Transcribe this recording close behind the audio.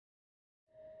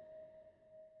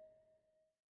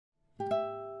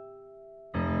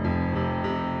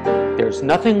There's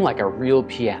nothing like a real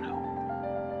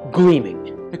piano.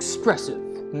 Gleaming, expressive,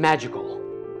 magical.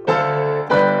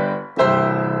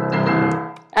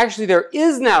 Actually, there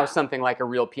is now something like a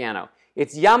real piano.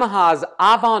 It's Yamaha's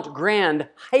AvantGrand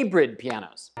hybrid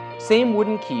pianos. Same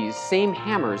wooden keys, same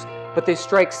hammers, but they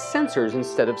strike sensors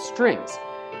instead of strings,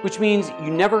 which means you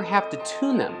never have to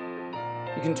tune them.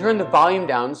 You can turn the volume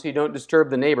down so you don't disturb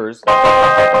the neighbors.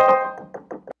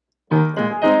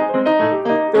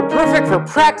 They're perfect for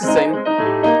practicing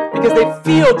because they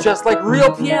feel just like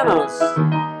real pianos.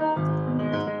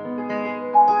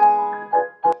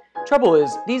 Trouble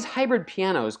is, these hybrid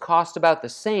pianos cost about the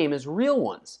same as real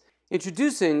ones.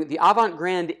 Introducing the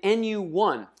AvantGrand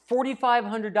NU1,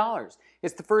 $4,500.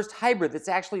 It's the first hybrid that's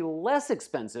actually less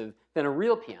expensive than a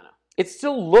real piano. It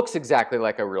still looks exactly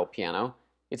like a real piano.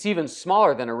 It's even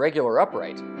smaller than a regular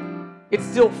upright. It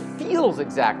still feels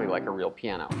exactly like a real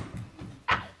piano.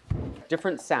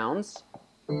 Different sounds.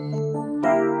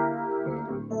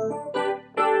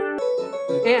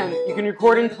 And you can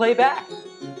record and play back.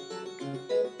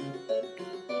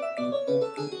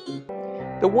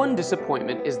 The one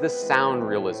disappointment is the sound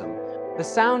realism. The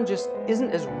sound just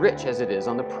isn't as rich as it is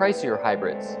on the pricier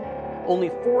hybrids.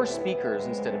 Only 4 speakers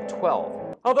instead of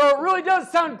 12. Although it really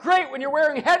does sound great when you're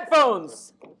wearing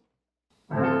headphones!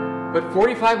 But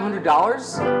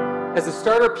 $4,500? As a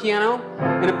starter piano,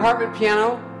 an apartment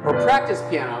piano, or practice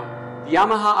piano, the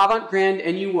Yamaha AvantGrand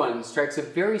NU1 strikes a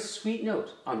very sweet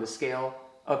note on the scale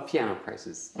of piano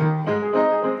prices.